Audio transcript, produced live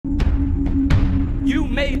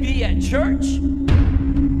may be at church.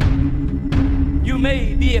 You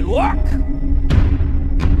may be at work.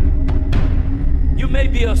 You may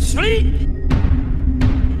be asleep.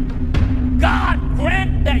 God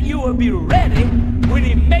grant that you will be ready when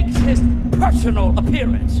he makes his personal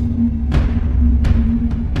appearance.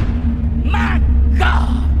 My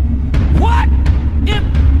God, what if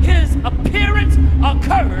his appearance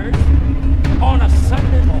occurs on a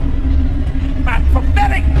Sunday morning? My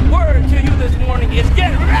prophetic word to you this morning is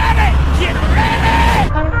get ready! Get ready!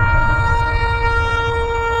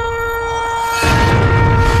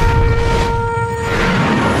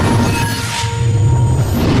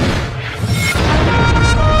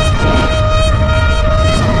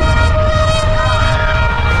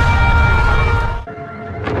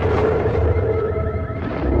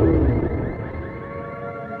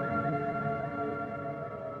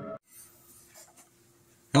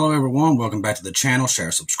 Hello everyone, welcome back to the channel. Share,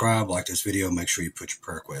 subscribe, like this video, make sure you put your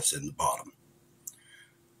prayer requests in the bottom.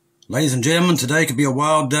 Ladies and gentlemen, today could be a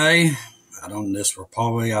wild day. I don't know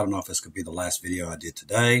if this could be the last video I did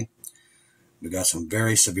today. We got some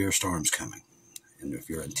very severe storms coming. And if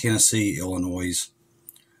you're in Tennessee, Illinois,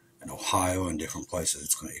 and Ohio and different places,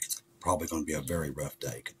 it's probably going to be a very rough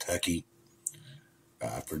day. Kentucky,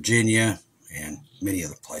 Virginia, and many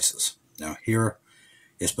other places. Now here,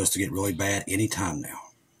 it's supposed to get really bad anytime now.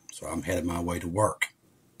 So I'm headed my way to work.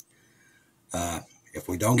 If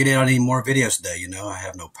we don't get out any more videos today, you know I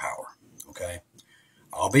have no power. Okay,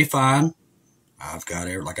 I'll be fine. I've got,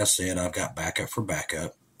 like I said, I've got backup for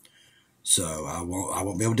backup. So I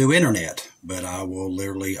won't be able to do internet, but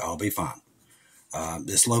I'll be fine.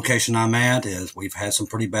 This location I'm at we've had some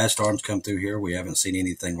pretty bad storms come through here. We haven't seen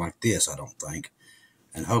anything like this, I don't think.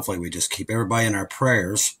 And hopefully we just keep everybody in our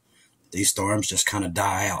prayers. These storms just kind of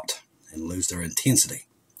die out and lose their intensity.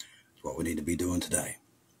 That's what we need to be doing today.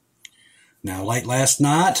 Now, late last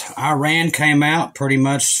night, Iran came out pretty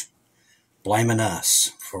much blaming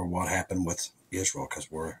us for what happened with Israel, because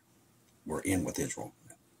we're in with Israel,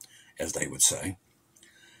 as they would say.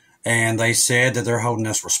 And they said that they're holding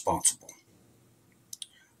us responsible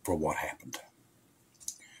for what happened.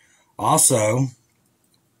 Also,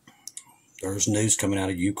 there's news coming out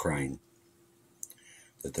of Ukraine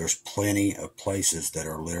that there's plenty of places that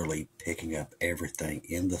are literally picking up everything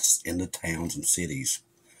in the towns and cities,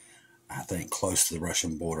 I think close to the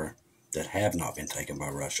Russian border, that have not been taken by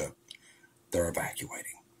Russia. They're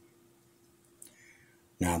evacuating.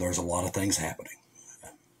 Now, there's a lot of things happening.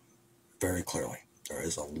 Very clearly, there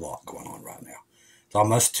is a lot going on right now. It's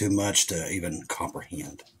almost too much to even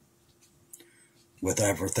comprehend. With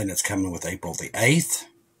everything that's coming with April the 8th,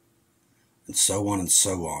 and so on and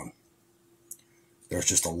so on. There's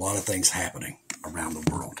just a lot of things happening around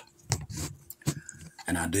the world.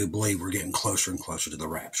 And I do believe we're getting closer and closer to the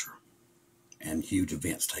rapture. And huge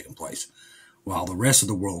events taking place. While the rest of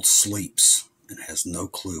the world sleeps and has no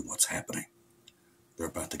clue what's happening. They're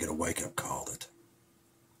about to get a wake-up call that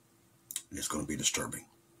is going to be disturbing.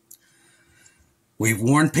 We've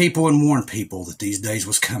warned people that these days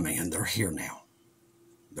was coming, and they're here now.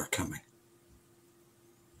 They're coming.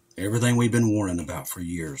 Everything we've been warning about for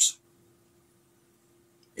years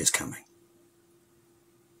is coming.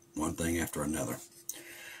 One thing after another.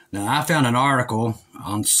 Now, I found an article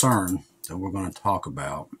on CERN that we're going to talk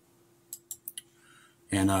about.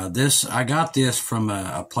 And I got this from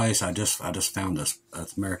a place I just found, this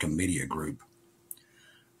American media group.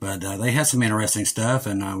 But they had some interesting stuff,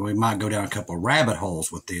 and we might go down a couple of rabbit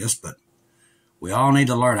holes with this, but we all need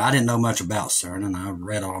to learn. I didn't know much about CERN, and I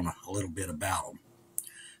read on a little bit about them.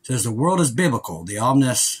 It says the world is biblical, the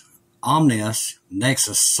omnious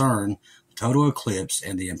nexus CERN, the total eclipse,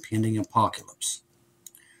 and the impending apocalypse.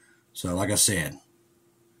 So, like I said,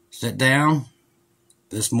 sit down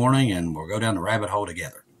this morning and we'll go down the rabbit hole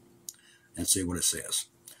together and see what it says.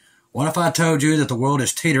 What if I told you that the world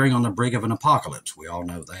is teetering on the brink of an apocalypse? We all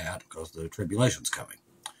know that because the tribulation's coming.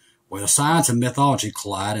 Where science and mythology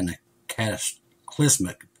collide in a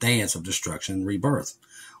cataclysmic dance of destruction and rebirth.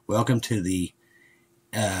 Welcome to the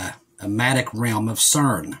amatic realm of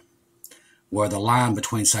CERN, where the line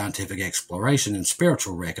between scientific exploration and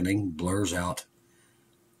spiritual reckoning blurs out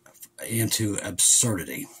into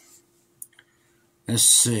absurdity. Let's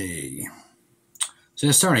see. So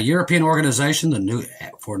CERN, a European organization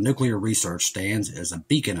for nuclear research, stands as a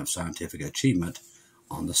beacon of scientific achievement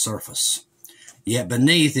on the surface. Yet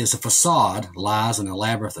beneath its facade lies an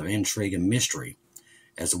labyrinth of intrigue and mystery,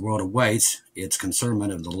 as the world awaits its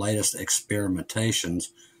consignment of the latest experimentations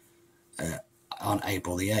on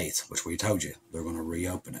April the 8th, which we told you they're going to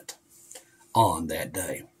reopen it on that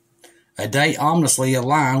day. A date ominously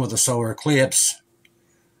aligned with the solar eclipse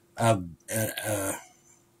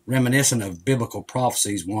reminiscent of biblical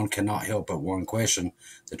prophecies, one cannot help but one question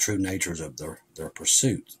the true natures of their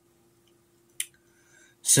pursuit.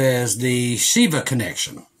 Says the Shiva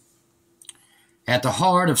connection. At the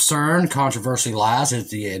heart of CERN controversy lies is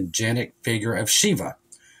the angelic figure of Shiva,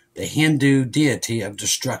 the Hindu deity of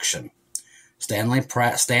destruction,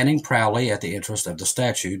 standing proudly at the entrance of the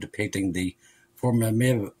statue, depicting the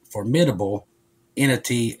formidable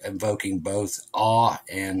entity invoking both awe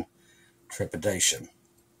and trepidation.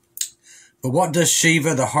 But what does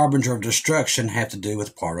Shiva, the harbinger of destruction, have to do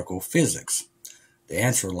with particle physics? The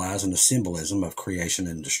answer lies in the symbolism of creation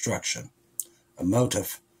and destruction, a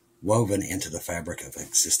motif woven into the fabric of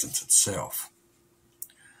existence itself.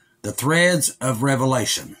 The threads of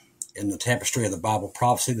revelation. In the tapestry of the Bible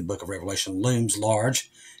prophecy, the book of Revelation looms large,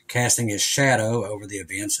 casting its shadow over the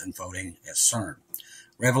events unfolding at CERN.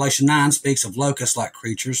 Revelation 9 speaks of locust-like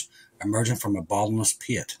creatures emerging from a bottomless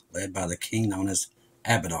pit, led by the king known as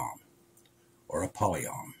Abaddon, or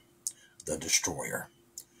Apollyon, the destroyer.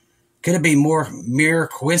 Could it be mere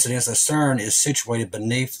coincidence that CERN is situated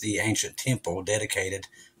beneath the ancient temple dedicated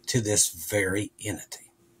to this very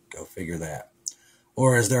entity? Go figure that.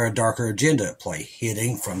 Or is there a darker agenda at play,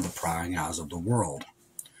 hidden from the prying eyes of the world?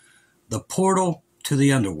 The portal to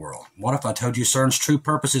the underworld. What if I told you CERN's true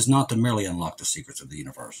purpose is not to merely unlock the secrets of the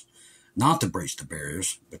universe, not to breach the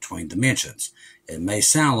barriers between dimensions? It may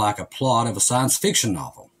sound like a plot of a science fiction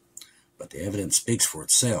novel, but the evidence speaks for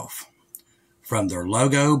itself. From their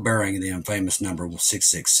logo bearing the infamous number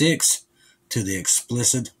 666 to the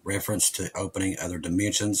explicit reference to opening other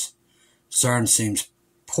dimensions, CERN seems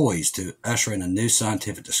poised to usher in a new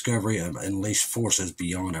scientific discovery of unleashed forces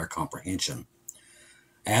beyond our comprehension.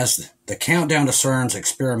 As the countdown to CERN's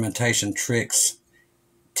experimentation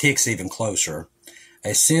ticks even closer,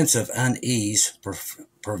 a sense of unease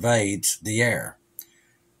pervades the air.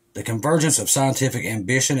 The convergence of scientific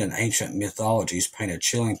ambition and ancient mythologies paint a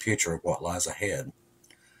chilling picture of what lies ahead.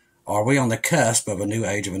 Are we on the cusp of a new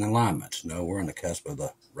age of enlightenment? No, we're on the cusp of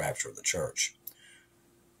the rapture of the church.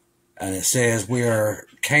 And it says we are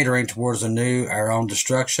catering towards our own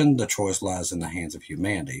destruction. The choice lies in the hands of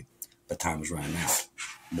humanity, but time is running out,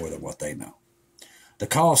 more than what they know. The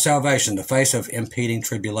call of salvation, the face of impending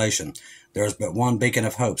tribulation. There is but one beacon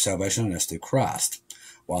of hope, salvation, and that's through Christ.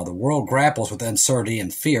 While the world grapples with uncertainty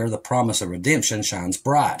and fear, the promise of redemption shines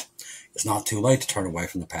bright. It's not too late to turn away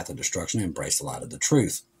from the path of destruction and embrace the light of the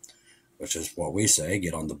truth, which is what we say,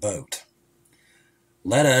 get on the boat.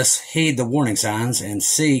 Let us heed the warning signs and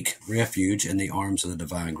seek refuge in the arms of the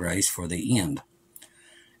divine grace for the end.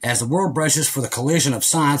 As the world braces for the collision of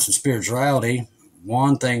science and spirituality,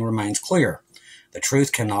 one thing remains clear. The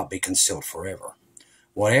truth cannot be concealed forever.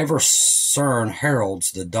 Whatever CERN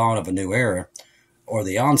heralds the dawn of a new era or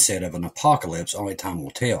the onset of an apocalypse, only time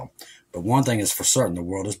will tell. But one thing is for certain, the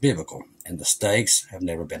world is biblical, and the stakes have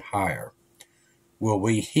never been higher. Will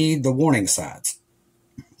we heed the warning signs?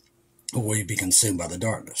 Or will we be consumed by the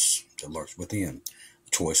darkness that lurks within?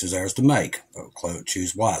 The choice is ours to make, but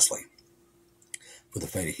choose wisely. For the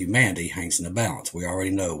fate of humanity hangs in the balance. We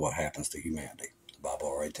already know what happens to humanity. The Bible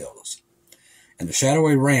already tells us. In the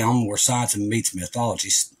shadowy realm where science meets mythology,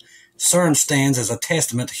 CERN stands as a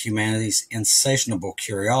testament to humanity's insatiable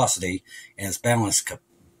curiosity and its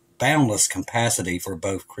boundless capacity for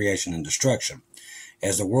both creation and destruction.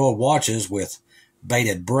 As the world watches with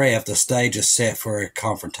bated breath, the stage is set for a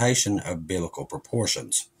confrontation of biblical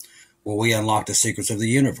proportions. Will we unlock the secrets of the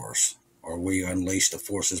universe, or will we unleash the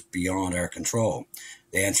forces beyond our control?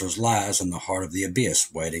 The answer lies in the heart of the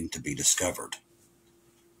abyss, waiting to be discovered.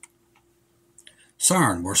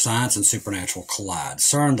 CERN, where science and supernatural collide.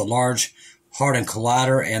 CERN, the large hardened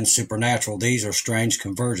collider, and supernatural. These are strange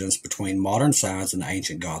convergence between modern science and the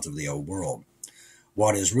ancient gods of the old world.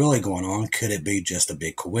 What is really going on? Could it be just a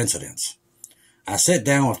big coincidence? I sat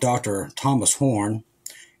down with Dr. Thomas Horn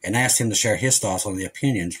and asked him to share his thoughts on the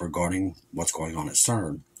opinions regarding what's going on at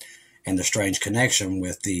CERN and the strange connection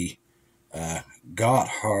with the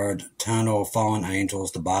Gotthard Tunnel, fallen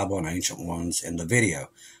angels, the Bible, and ancient ones in the video.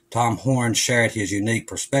 Tom Horn shared his unique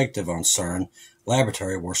perspective on CERN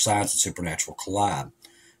laboratory where science and supernatural collide.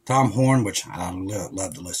 Tom Horn, which I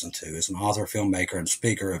love to listen to, is an author, filmmaker, and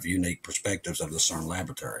speaker of unique perspectives of the CERN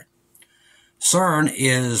laboratory. CERN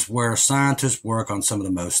is where scientists work on some of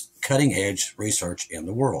the most cutting-edge research in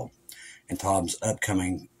the world. And Tom's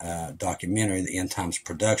upcoming documentary, the End Times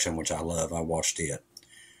Production, which I love, I watched it,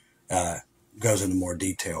 goes into more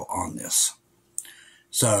detail on this.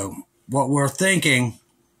 So what we're thinking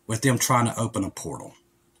with them trying to open a portal,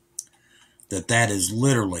 that is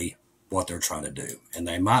literally what they're trying to do. And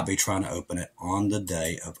they might be trying to open it on the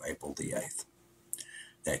day of April the 8th.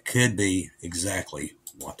 that could be exactly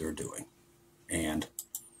what they're doing. And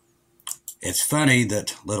it's funny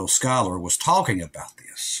that little Scholar was talking about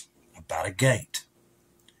this, about a gate.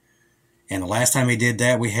 And the last time he did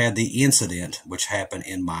that, we had the incident which happened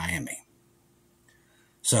in Miami.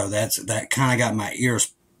 So that kind of got my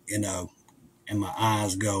ears, and my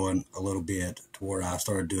eyes going a little bit to where I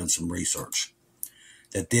started doing some research.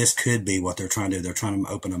 That this could be what they're trying to do. They're trying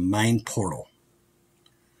to open a main portal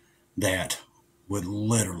that would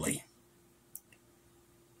literally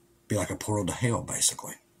be like a portal to hell,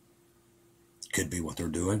 basically. Could be what they're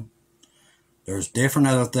doing. There's different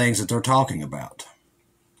other things that they're talking about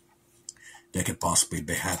that could possibly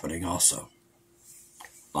be happening also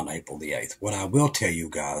on April the 8th. What I will tell you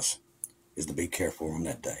guys is to be careful on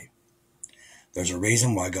that day. There's a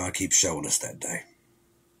reason why God keeps showing us that day.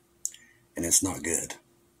 And it's not good.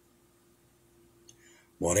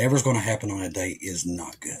 Whatever's going to happen on that day is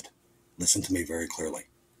not good. Listen to me very clearly.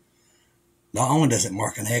 Not only does it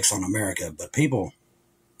mark an X on America, but people,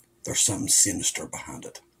 there's something sinister behind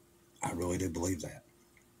it. I really do believe that.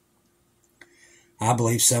 I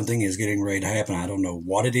believe something is getting ready to happen. I don't know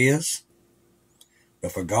what it is.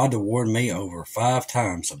 But for God to warn me over 5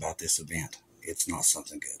 times about this event, it's not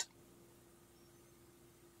something good.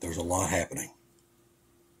 There's a lot happening.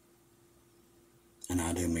 And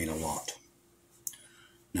I do mean a lot.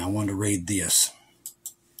 Now I want to read this.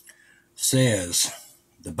 It says,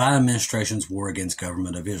 the Biden administration's war against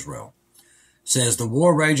government of Israel. It says, the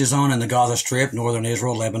war rages on in the Gaza Strip, northern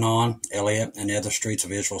Israel, Lebanon, Eilat, and other streets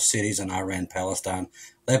of Israel cities in Iran, Palestine,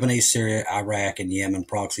 Lebanese, Syria, Iraq, and Yemen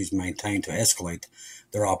proxies maintain to escalate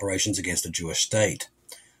their operations against the Jewish state.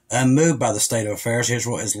 Unmoved by the state of affairs,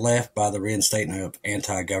 Israel is left by the reinstatement of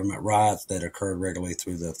anti-government riots that occurred regularly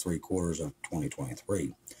through the 3 quarters of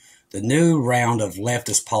 2023. The new round of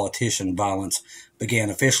leftist politician violence began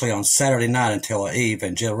officially on Saturday night in Tel Aviv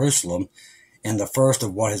and Jerusalem in the first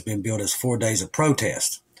of what has been billed as 4 days of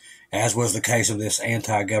protest, as was the case of this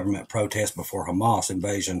anti-government protest before Hamas'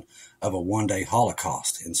 invasion of a 1-day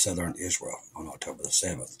Holocaust in southern Israel on October the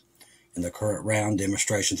 7th. In the current round,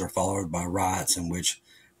 demonstrations are followed by riots in which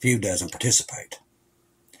few doesn't participate.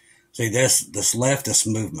 See, this leftist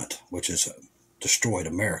movement, which has destroyed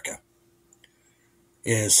America,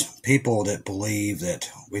 is people that believe that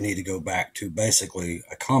we need to go back to basically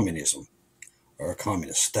a communism or a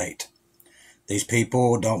communist state. These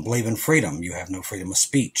people don't believe in freedom. You have no freedom of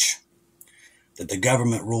speech. That the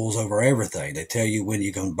government rules over everything. They tell you when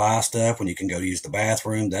you can buy stuff, when you can go to use the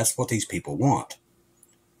bathroom. That's what these people want.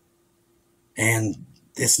 And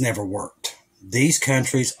it's never worked. These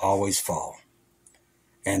countries always fall.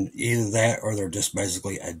 And either that or they're just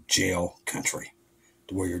basically a jail country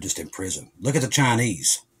to where you're just in prison. Look at the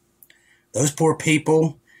Chinese. Those poor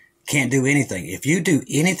people can't do anything. If you do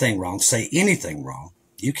anything wrong, say anything wrong,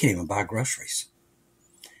 you can't even buy groceries.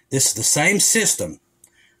 This is the same system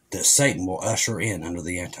that Satan will usher in under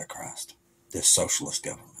the Antichrist, this socialist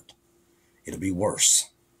government. It'll be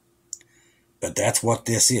worse. But that's what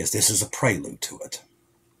this is. This is a prelude to it.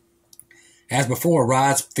 As before,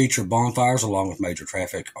 riots feature bonfires along with major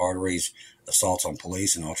traffic arteries, assaults on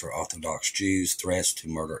police and ultra-Orthodox Jews, threats to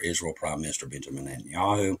murder Israel Prime Minister Benjamin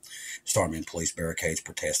Netanyahu, storming police barricades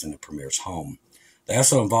protesting the premier's home. They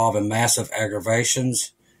also involve in massive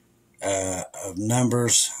aggravations of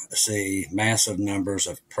numbers. Massive numbers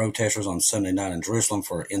of protesters on Sunday night in Jerusalem.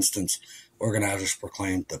 For instance, organizers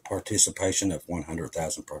proclaimed the participation of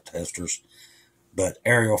 100,000 protesters. But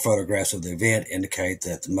aerial photographs of the event indicate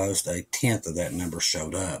that the most a tenth of that number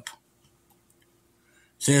showed up.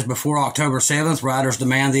 It says before October 7th, rioters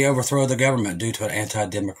demand the overthrow of the government due to an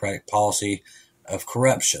anti-democratic policy of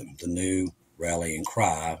corruption. The new rallying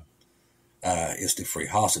cry is to free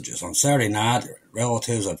hostages. On Saturday night,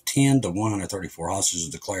 relatives of 10 to 134 hostages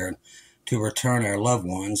declared to return our loved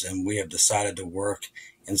ones, and we have decided to work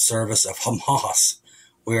in service of Hamas.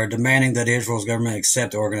 We are demanding that Israel's government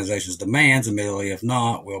accept the organization's demands immediately. If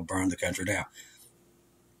not, we'll burn the country down.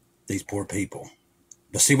 These poor people.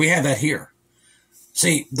 But see, we have that here.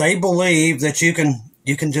 See, they believe that you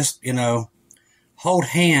can just, hold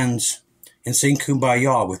hands and sing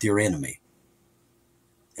Kumbaya with your enemy.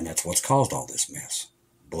 And that's what's caused all this mess,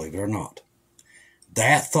 believe it or not.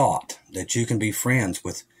 That thought that you can be friends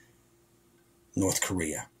with North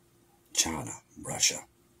Korea, China, Russia,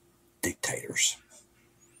 dictators.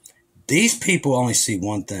 These people only see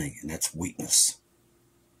one thing, and that's weakness.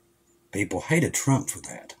 People hated Trump for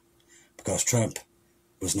that, because Trump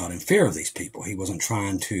was not in fear of these people. He wasn't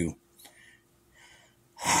trying to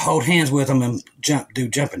hold hands with them and do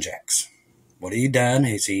jumping jacks. What he done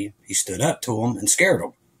is he stood up to them and scared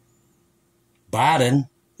them. Biden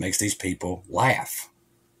makes these people laugh.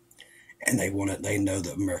 And they know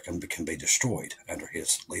that America can be destroyed under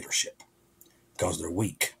his leadership because they're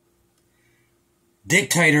weak.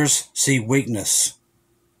 Dictators see weakness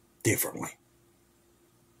differently.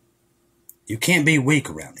 You can't be weak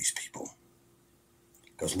around these people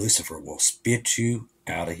because Lucifer will spit you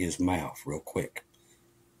out of his mouth real quick.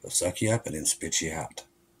 He'll suck you up and then spit you out.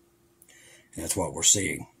 And that's what we're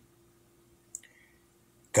seeing.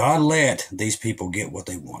 God let these people get what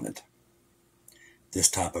they wanted. This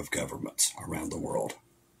type of governments around the world.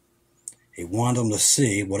 He wanted them to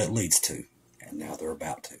see what it leads to. And now they're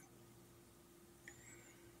about to.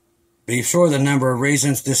 Be sure the number of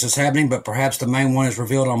reasons this is happening, but perhaps the main one is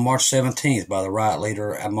revealed on March 17th by the riot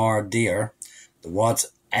leader Amar Deer. The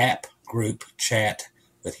WhatsApp group chat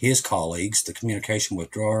with his colleagues. The communication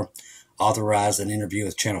withdrawer authorized an interview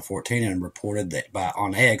with Channel 14 and reported that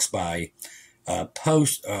on X by a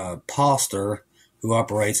poster who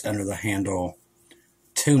operates under the handle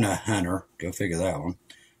Tuna Hunter. Go figure that one.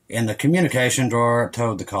 And the communication drawer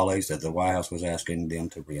told the colleagues that the White House was asking them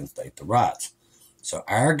to reinstate the riots. So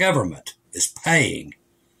our government is paying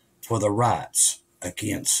for the riots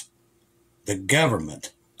against the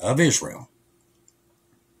government of Israel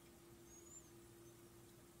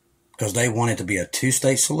because they want it to be a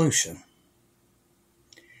two-state solution.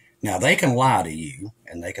 Now, they can lie to you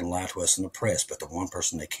and they can lie to us in the press, but the one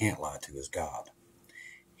person they can't lie to is God.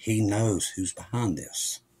 He knows who's behind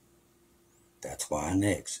this. That's why an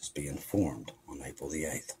X is being formed on April the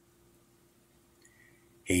 8th.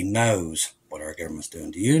 He knows what our government's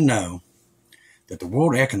doing. Do you know that the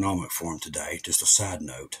World Economic Forum today, just a side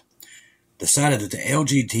note, decided that the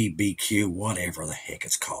LGBTQ, whatever the heck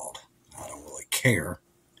it's called, I don't really care,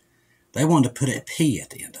 they wanted to put a P at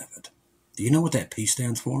the end of it. Do you know what that P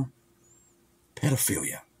stands for?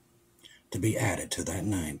 Pedophilia. To be added to that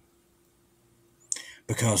name.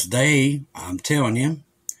 Because they, I'm telling you,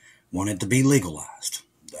 wanted to be legalized.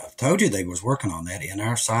 I've told you they was working on that in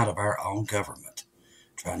our side of our own government,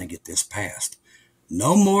 trying to get this passed.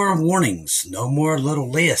 No more warnings, no more little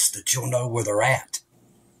lists that you'll know where they're at.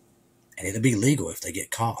 And it'll be legal if they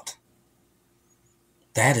get caught.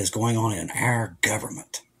 That is going on in our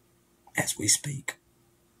government as we speak.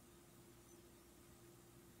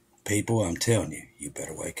 People, I'm telling you, you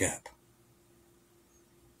better wake up.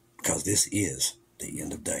 Because this is the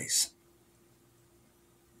end of days.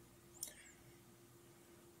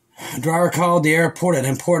 Dreyer called the airport an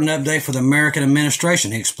important update for the American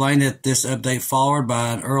administration. He explained that this update followed by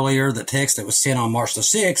an earlier the text that was sent on March the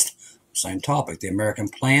 6th, same topic. The American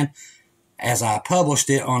plan, as I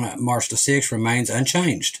published it on March the 6th, remains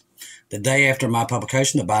unchanged. The day after my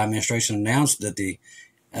publication, the Biden administration announced that the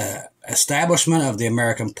establishment of the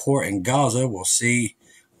American port in Gaza will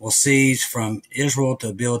seize from Israel the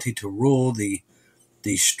ability to rule the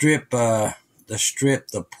strip.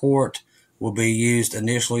 The port will be used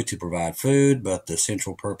initially to provide food, but the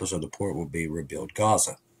central purpose of the port will be rebuild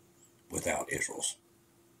Gaza without Israel's.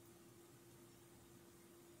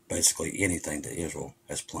 Basically anything that Israel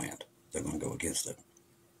has planned, they're going to go against it.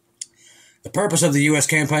 The purpose of the U.S.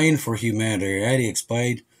 campaign for humanitarian aid, he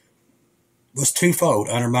explained, was twofold: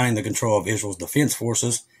 undermining the control of Israel's defense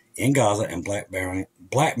forces in Gaza and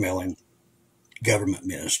blackmailing government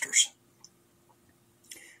ministers.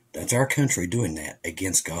 That's our country doing that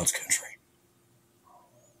against God's country.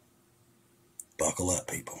 Buckle up,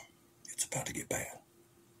 people. It's about to get bad.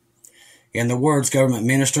 In the words, government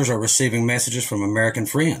ministers are receiving messages from American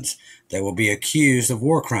friends. They will be accused of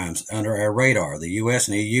war crimes under our radar. The U.S.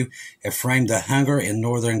 and EU have framed the hunger in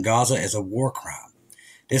northern Gaza as a war crime.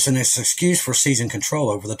 This is an excuse for seizing control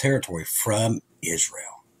over the territory from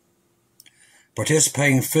Israel.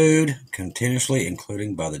 Participating food continuously,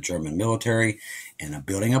 including by the German military, and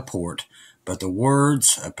building a port. But the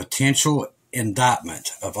words of potential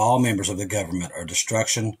indictment of all members of the government or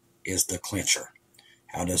destruction is the clincher.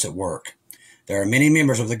 How does it work? There are many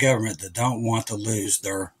members of the government that don't want to lose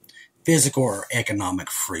their physical or economic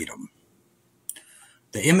freedom.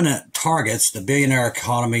 The imminent targets the billionaire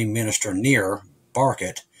economy minister Nir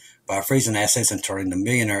Barkat by freezing assets and turning the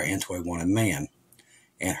millionaire into a wanted man.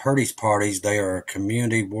 And Hurdy's parties, they are a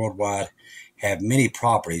community worldwide, have many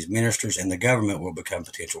properties. Ministers and the government will become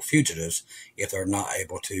potential fugitives if they're not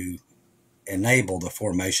able to enable the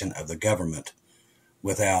formation of the government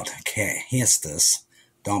without Histus.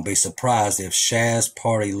 Don't be surprised if Shaz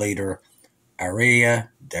party leader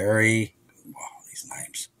Aria Dari, these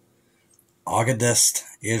names, Agadist,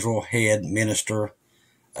 Israel head minister,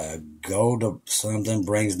 Golda something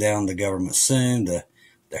brings down the government soon. The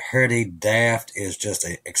Hurdy daft is just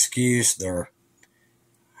an excuse. Their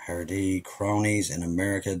Hurdy cronies in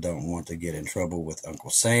America don't want to get in trouble with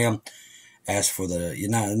Uncle Sam. As for the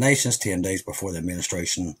United Nations, 10 days before the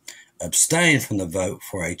administration abstained from the vote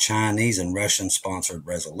for a Chinese and Russian-sponsored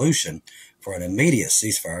resolution for an immediate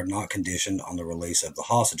ceasefire not conditioned on the release of the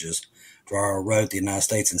hostages, Drawer wrote the United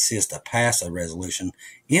States insists to pass a resolution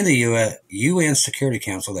in the UN Security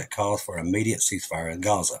Council that calls for immediate ceasefire in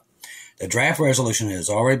Gaza. The draft resolution has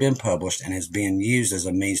already been published and is being used as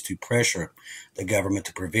a means to pressure the government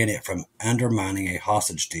to prevent it from undermining a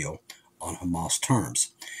hostage deal on Hamas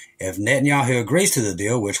terms. If Netanyahu agrees to the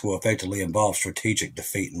deal, which will effectively involve strategic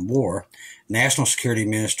defeat in war, National Security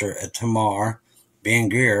Minister Itamar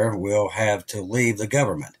Ben-Gvir will have to leave the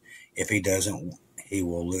government. If he doesn't, he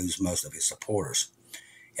will lose most of his supporters.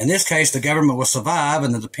 In this case, the government will survive,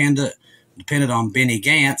 and dependent on Benny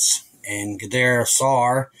Gantz and Gader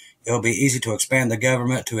Sar, it will be easy to expand the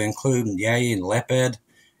government to include Yair Lapid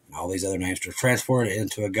and all these other names to transfer it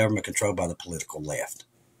into a government controlled by the political left.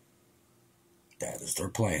 That is their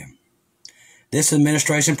plan. This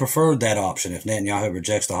administration preferred that option. If Netanyahu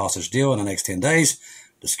rejects the hostage deal in the next 10 days,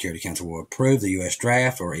 the Security Council will approve the U.S.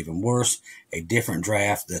 draft, or even worse, a different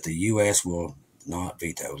draft that the U.S. will not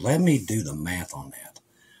veto. Let me do the math on that.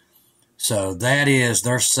 So that is,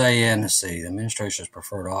 they're saying, let's see, the administration's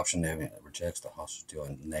preferred option rejects the hostage deal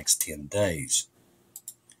in the next 10 days.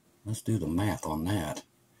 Let's do the math on that.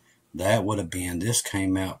 That would have been, this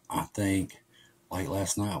came out, I think, late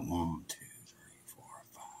last night. 1, 2, 3, 4,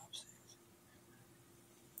 5, 6.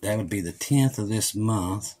 That would be the 10th of this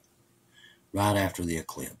month, right after the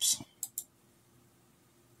eclipse.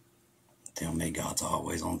 Tell me God's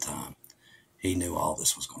always on time. He knew all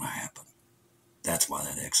this was going to happen. That's why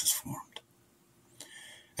that X is formed.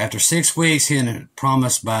 After 6 weeks, he had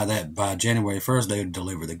promised by January 1st they would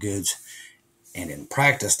deliver the goods. And in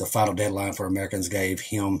practice, the final deadline for Americans gave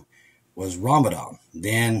him was Ramadan.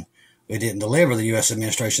 Then we didn't deliver. The U.S.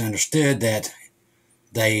 administration understood that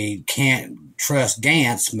they can't trust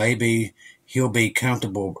Gantz. Maybe he'll be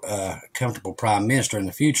comfortable prime minister in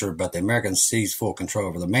the future, but the Americans seized full control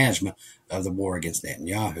over the management of the war against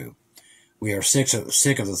Netanyahu. We are sick of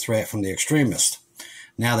the threat from the extremists.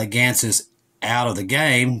 Now that Gantz is out of the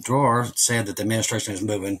game, Drawer said that the administration is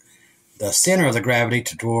moving the center of the gravity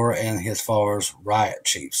to Drawer and his followers, riot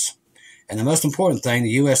chiefs. And the most important thing,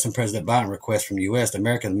 the U.S. and President Biden request from the U.S., the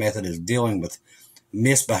American method is dealing with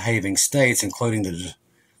misbehaving states, including the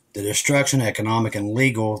destruction, economic and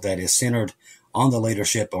legal, that is centered on the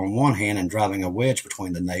leadership on one hand and driving a wedge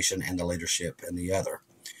between the nation and the leadership in the other.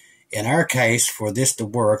 In our case, for this to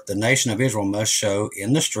work, the nation of Israel must show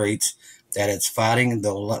in the streets that it's fighting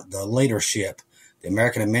the leadership. The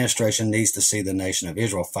American administration needs to see the nation of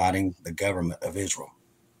Israel fighting the government of Israel.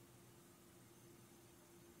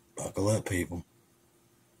 Buckle up, people.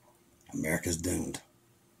 America's doomed.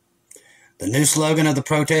 The new slogan of the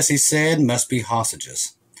protest, he said, must be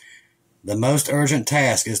hostages. The most urgent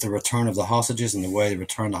task is the return of the hostages, and the way to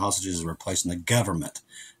return the hostages is replacing the government,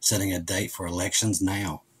 setting a date for elections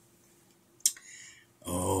now.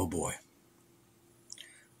 Oh boy.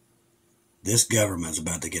 This government is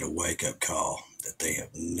about to get a wake-up call that they have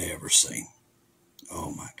never seen.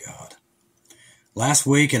 Oh my God. Last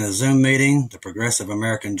week in a Zoom meeting, the Progressive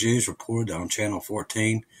American Jews reported on Channel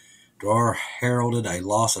 14, Drawer heralded a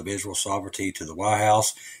loss of Israel's sovereignty to the White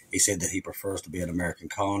House. He said that he prefers to be an American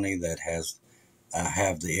colony that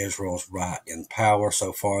have the Israel's right in power.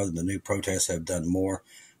 So far, the new protests have done more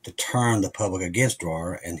to turn the public against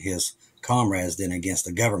Drawer and his comrades than against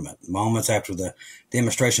the government. Moments after the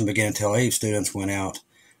demonstration began in Tel Aviv, students went out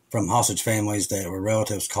from hostage families that were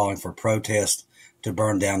relatives calling for protests to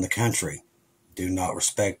burn down the country. Do not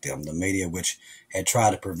respect them. The media, which had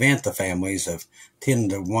tried to prevent the families of 10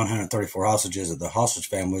 to 134 hostages of the hostage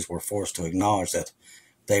families, were forced to acknowledge that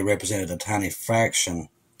they represented a tiny fraction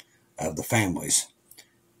of the families.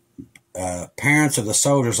 Parents of the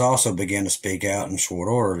soldiers also began to speak out in short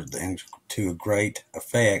order, and to a great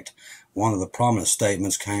effect. One of the prominent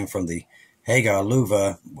statements came from the Hagar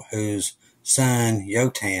Luva, whose son,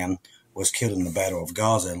 Yotam, was killed in the Battle of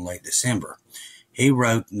Gaza in late December. He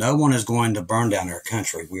wrote, "No one is going to burn down our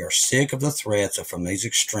country. We are sick of the threats from these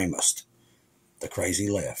extremists, the crazy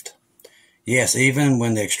left. Yes, even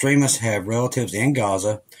when the extremists have relatives in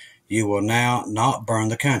Gaza, you will now not burn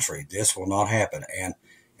the country. This will not happen. And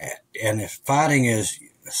if fighting is,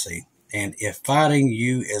 if fighting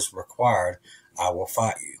you is required, I will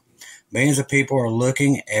fight you. Millions of people are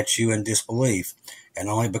looking at you in disbelief, and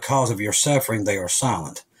only because of your suffering they are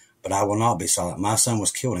silent. But I will not be silent. My son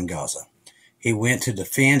was killed in Gaza. He went to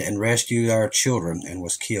defend and rescue our children and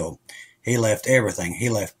was killed. He left everything. He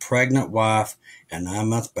left pregnant wife and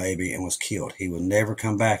 9-month baby and was killed. He will never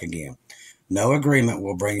come back again. No agreement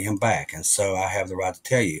will bring him back. And so I have the right to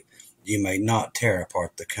tell you, you may not tear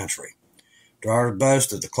apart the country. Drivers boast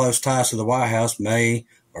that the close ties to the White House may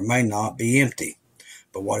or may not be empty.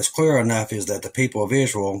 But what is clear enough is that the people of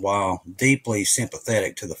Israel, while deeply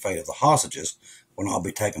sympathetic to the fate of the hostages, will not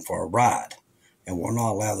be taken for a ride and will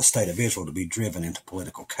not allow the state of Israel to be driven into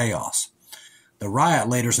political chaos. The riot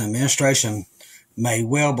leaders and administration may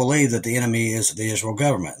well believe that the enemy is the Israel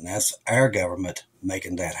government, and that's our government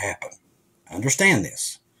making that happen. Understand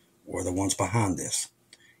this. We're the ones behind this.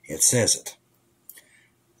 It says it.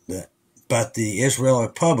 But the Israeli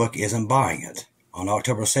public isn't buying it. On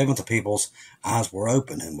October 7th, the people's eyes were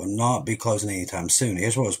open and will not be closing anytime soon.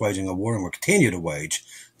 Israel is waging a war and will continue to wage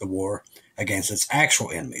the war against its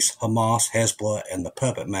actual enemies, Hamas, Hezbollah, and the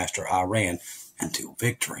puppet master Iran, until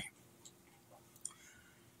victory.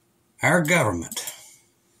 Our government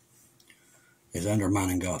is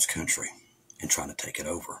undermining God's country and trying to take it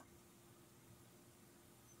over.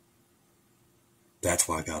 That's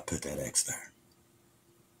why God put that X there.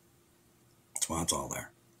 That's why it's all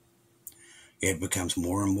there. It becomes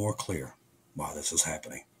more and more clear why this is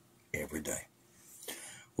happening every day.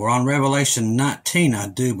 We're on Revelation 19, I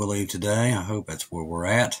do believe, today. I hope that's where we're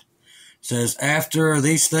at. It says, after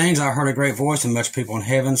these things I heard a great voice and much people in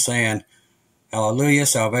heaven saying, Hallelujah,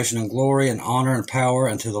 salvation and glory and honor and power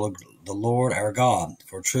unto the Lord our God.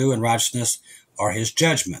 For true and righteousness are his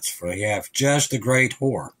judgments. For he hath judged the great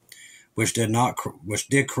whore, which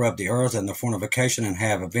did corrupt the earth and the fornication, and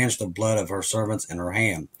have avenged the blood of her servants in her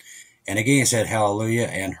hand. And again he said, Hallelujah,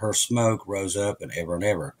 and her smoke rose up and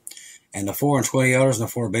ever. And the 24 elders and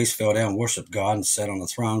the 4 beasts fell down and worshipped God and sat on the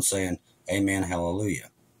throne, saying, Amen, Hallelujah.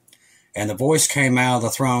 And the voice came out of the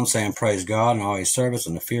throne, saying, Praise God and all his servants,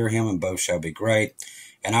 and to fear him, and both shall be great.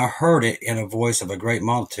 And I heard it in a voice of a great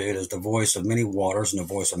multitude, as the voice of many waters, and the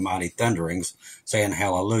voice of mighty thunderings, saying,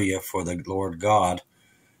 Hallelujah, for the Lord God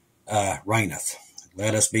reigneth.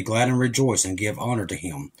 Let us be glad and rejoice, and give honor to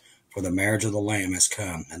him. For the marriage of the Lamb is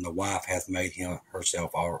come, and the wife hath made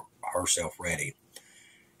herself ready.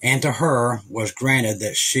 And to her was granted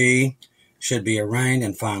that she should be arrayed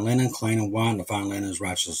in fine linen, clean and white, and the fine linen is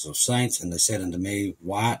righteousness of saints. And they said unto me,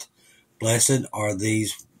 White, blessed are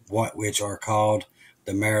these which are called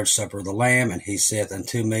the marriage supper of the Lamb. And he saith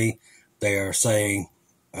unto me, They are saying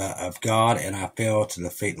of God, and I fell to the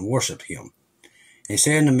feet and worshipped him. And he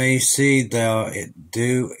said unto me, See thou it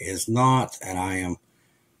do is not, and I am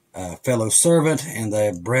fellow servant, and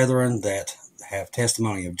the brethren that have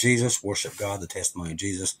testimony of Jesus, worship God. The testimony of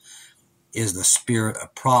Jesus is the spirit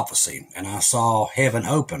of prophecy. And I saw heaven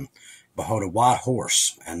open, behold a white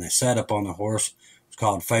horse, and they sat upon the horse, was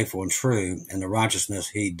called Faithful and True, and the righteousness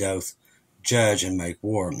he doth judge and make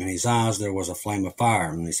war. In his eyes there was a flame of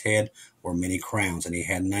fire, and in his head were many crowns, and he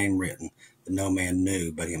had a name written that no man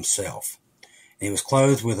knew but himself. And he was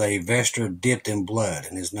clothed with a vesture dipped in blood,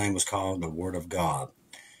 and his name was called the Word of God.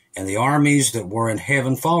 And the armies that were in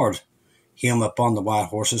heaven followed him upon the white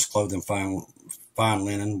horses, clothed in fine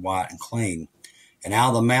linen, white and clean. And out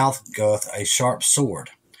of the mouth goeth a sharp sword,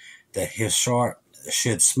 that his sharp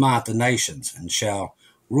should smite the nations, and shall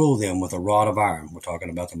rule them with a rod of iron. We're talking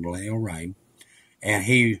about the millennial reign. And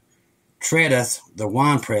he treadeth the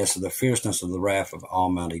winepress of the fierceness of the wrath of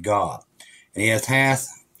Almighty God.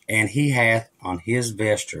 And he hath on his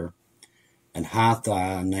vesture and high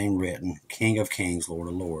thigh a name written, King of Kings, Lord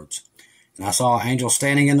of Lords. And I saw an angel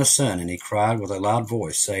standing in the sun, and he cried with a loud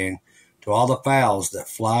voice, saying, To all the fowls that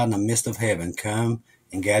fly in the midst of heaven, come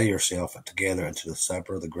and gather yourself together unto the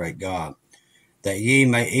supper of the great God, that ye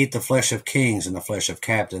may eat the flesh of kings, and the flesh of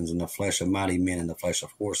captains, and the flesh of mighty men, and the flesh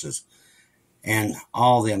of horses, and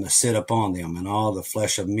all them that sit upon them, and all the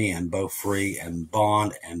flesh of men, both free and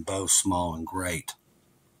bond, and both small and great.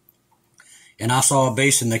 And I saw a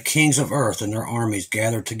beast, and the kings of earth and their armies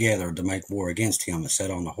gathered together to make war against him that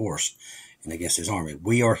sat on the horse and against his army.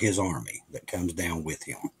 We are his army that comes down with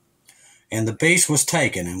him. And the beast was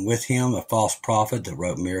taken, and with him a false prophet that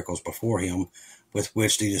wrote miracles before him, with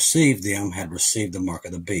which to deceive them had received the mark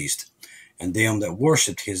of the beast. And them that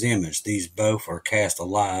worshipped his image, these both are cast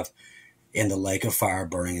alive in the lake of fire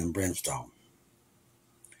burning in brimstone.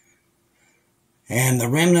 And the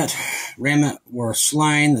remnant were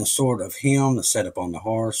slain, the sword of him that sat upon the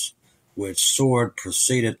horse, which sword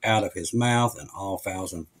proceeded out of his mouth, and all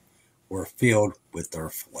fowls were filled with their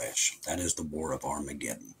flesh. That is the war of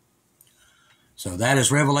Armageddon. So that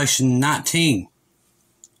is Revelation 19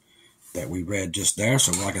 that we read just there.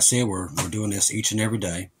 So like I said, we're doing this each and every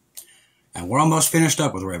day. And we're almost finished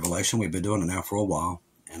up with Revelation. We've been doing it now for a while.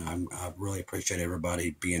 And I really appreciate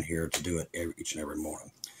everybody being here to do it each and every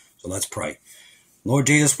morning. So let's pray. Lord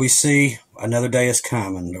Jesus, we see another day has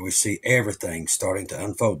come, and we see everything starting to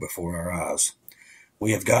unfold before our eyes.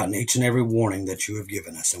 We have gotten each and every warning that you have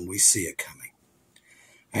given us, and we see it coming.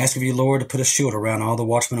 I ask of you, Lord, to put a shield around all the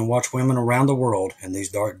watchmen and watchwomen around the world in these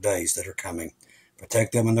dark days that are coming.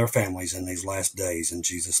 Protect them and their families in these last days, in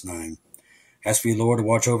Jesus' name. Ask for you, Lord, to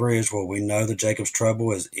watch over Israel. We know that Jacob's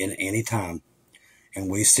trouble is in any time, and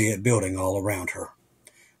we see it building all around her.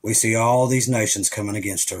 We see all these nations coming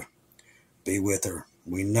against her. Be with her.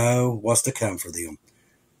 We know what's to come for them.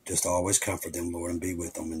 Just always comfort them, Lord, and be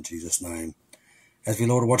with them in Jesus' name. Ask you,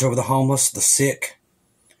 Lord, to watch over the homeless, the sick,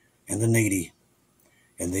 and the needy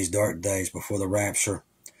in these dark days before the rapture.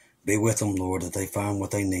 Be with them, Lord, that they find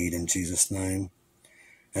what they need in Jesus' name.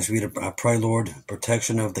 I pray, Lord,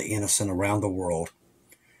 protection of the innocent around the world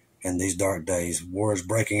in these dark days. War is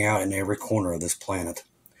breaking out in every corner of this planet.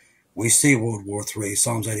 We see World War III,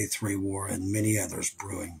 Psalms 83 war, and many others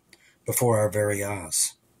brewing before our very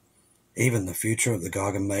eyes. Even the future of the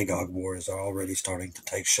Gog and Magog war is already starting to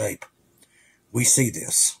take shape. We see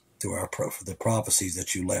this through the prophecies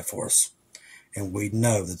that you left for us, and we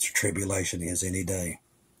know that the tribulation is any day.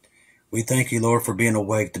 We thank you, Lord, for being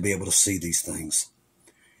awake to be able to see these things.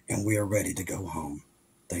 And we are ready to go home.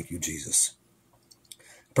 Thank you, Jesus.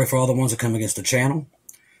 I pray for all the ones that come against the channel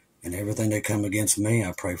and everything that come against me.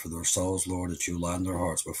 I pray for their souls, Lord, that you lighten their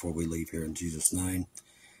hearts before we leave here in Jesus' name.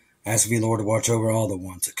 I ask of you, Lord, to watch over all the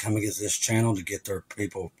ones that come against this channel to get their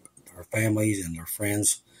people, their families, and their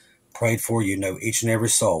friends prayed for. You know each and every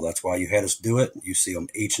soul. That's why you had us do it. You see them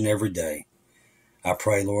each and every day. I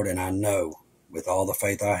pray, Lord, and I know with all the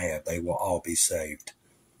faith I have, they will all be saved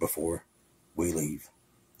before we leave.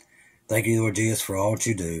 Thank you, Lord Jesus, for all that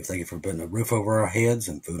you do. Thank you for putting a roof over our heads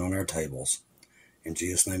and food on our tables. In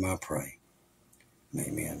Jesus' name I pray.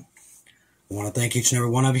 Amen. I want to thank each and every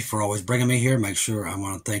one of you for always bringing me here. I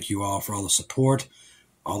want to thank you all for all the support.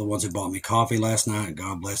 All the ones who bought me coffee last night.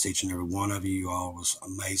 God bless each and every one of you. You all was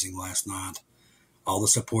amazing last night. All the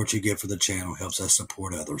support you give for the channel helps us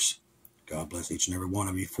support others. God bless each and every one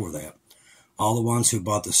of you for that. All the ones who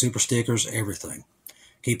bought the super stickers, everything.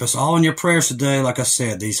 Keep us all in your prayers today. Like I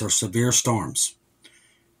said, these are severe storms,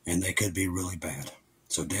 and they could be really bad.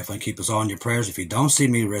 So definitely keep us all in your prayers. If you don't see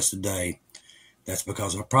me the rest of the day, that's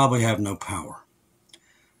because I probably have no power.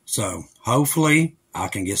 So hopefully I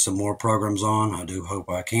can get some more programs on. I do hope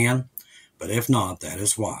I can. But if not, that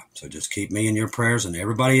is why. So just keep me in your prayers and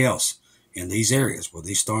everybody else in these areas where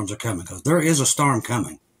these storms are coming. Because there is a storm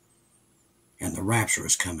coming. And the rapture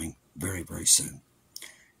is coming very, very soon.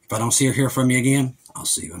 If I don't see or hear from you again, I'll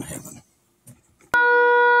see you in heaven.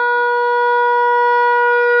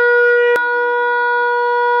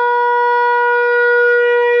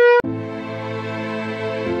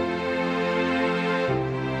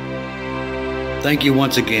 Thank you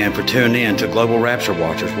once again for tuning in to Global Rapture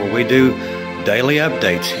Watchers, where we do daily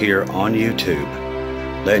updates here on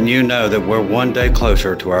YouTube, letting you know that we're one day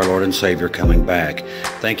closer to our Lord and Savior coming back.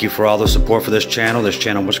 Thank you for all the support for this channel. This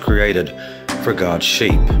channel was created for God's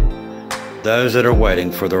sheep, those that are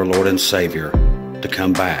waiting for their Lord and Savior to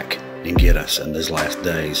come back and get us in these last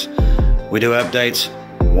days. We do updates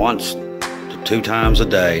once to 2 times a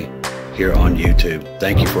day here on YouTube.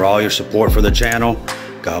 Thank you for all your support for the channel.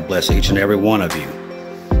 God bless each and every one of you.